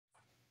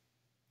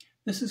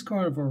This is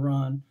Carnivore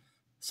Ron.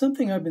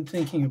 Something I've been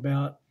thinking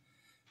about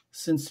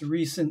since the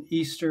recent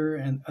Easter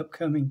and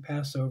upcoming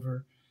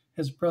Passover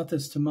has brought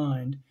this to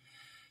mind.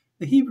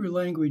 The Hebrew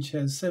language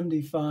has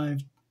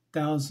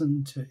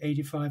 75,000 to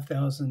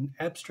 85,000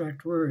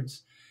 abstract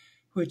words,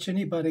 which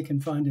anybody can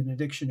find in a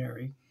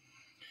dictionary.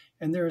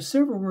 And there are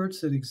several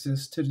words that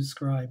exist to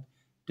describe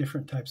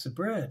different types of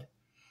bread.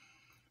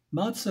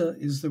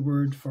 Matzah is the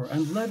word for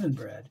unleavened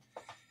bread,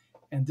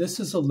 and this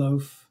is a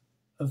loaf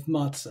of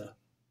matzah.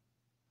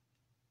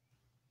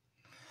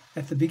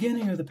 At the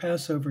beginning of the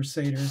Passover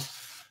Seder,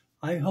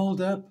 I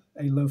hold up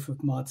a loaf of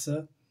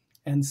matzah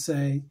and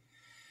say,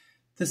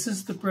 "This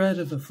is the bread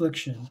of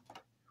affliction,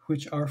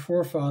 which our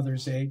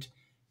forefathers ate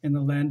in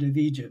the land of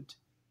Egypt."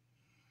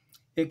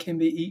 It can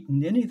be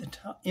eaten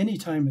any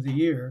time of the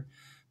year,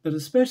 but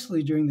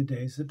especially during the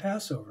days of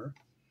Passover.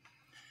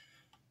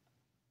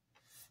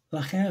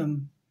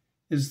 Lachem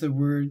is the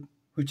word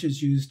which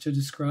is used to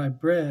describe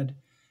bread,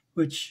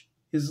 which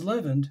is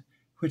leavened,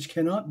 which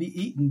cannot be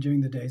eaten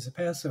during the days of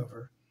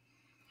Passover.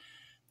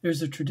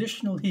 There's a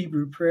traditional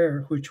Hebrew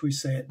prayer which we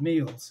say at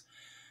meals.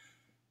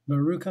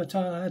 Baruch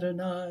atah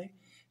Adonai,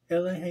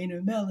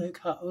 Eloheinu melech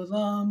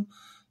haolam,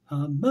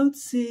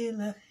 hamotzi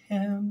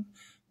lechem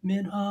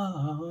min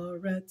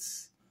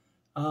haaretz.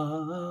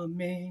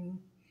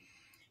 Amen.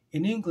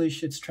 In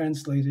English, it's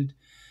translated,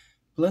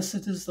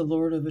 "Blessed is the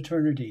Lord of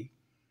eternity,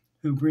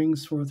 who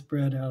brings forth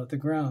bread out of the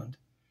ground."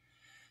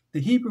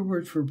 The Hebrew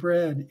word for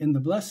bread in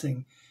the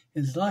blessing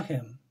is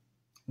lachem,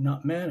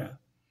 not manna.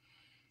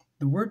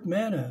 The word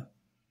manna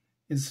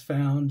is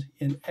found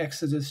in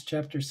Exodus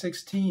chapter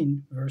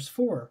 16, verse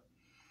 4.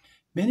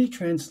 Many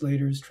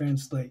translators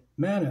translate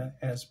manna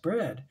as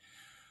bread,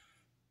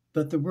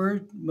 but the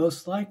word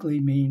most likely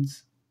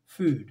means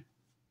food.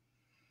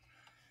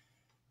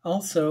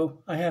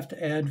 Also, I have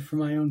to add from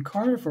my own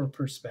carnivore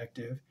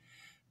perspective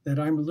that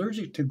I'm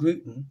allergic to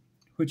gluten,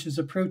 which is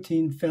a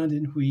protein found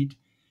in wheat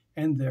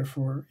and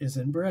therefore is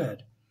in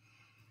bread.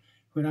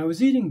 When I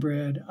was eating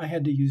bread, I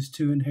had to use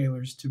 2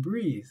 inhalers to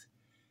breathe.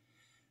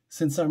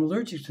 Since I'm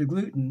allergic to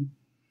gluten,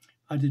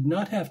 I did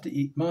not have to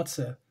eat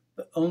matzah,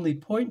 but only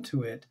point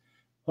to it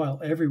while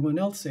everyone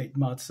else ate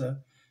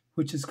matzah,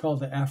 which is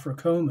called the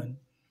afrikomen,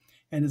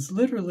 and is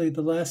literally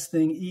the last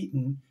thing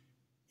eaten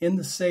in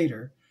the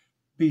Seder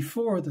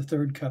before the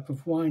 3rd cup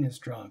of wine is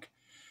drunk,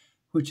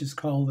 which is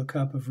called the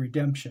cup of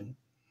redemption.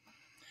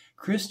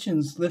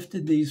 Christians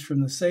lifted these from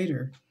the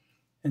Seder,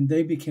 and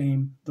they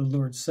became the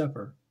Lord's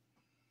Supper.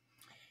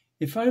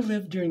 If I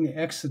lived during the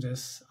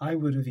Exodus, I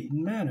would have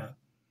eaten manna.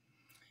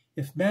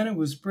 If manna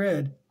was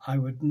bread, I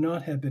would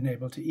not have been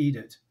able to eat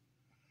it.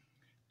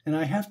 And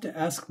I have to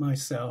ask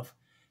myself,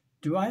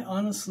 do I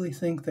honestly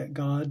think that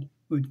God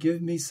would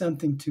give me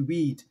something to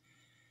eat,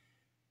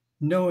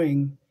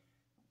 knowing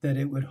that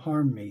it would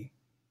harm me?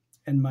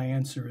 And my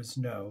answer is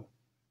no,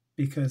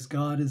 because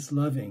God is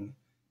loving,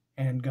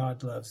 and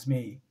God loves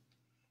me,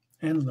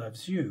 and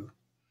loves you.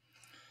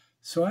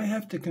 So I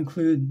have to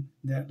conclude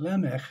that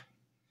lemech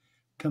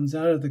comes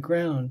out of the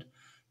ground,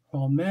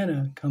 while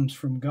manna comes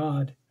from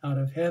God out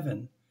of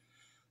heaven.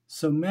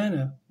 So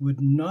manna would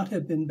not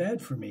have been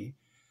bad for me,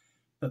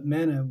 but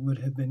manna would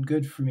have been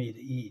good for me to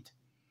eat.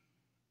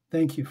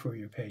 Thank you for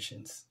your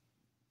patience.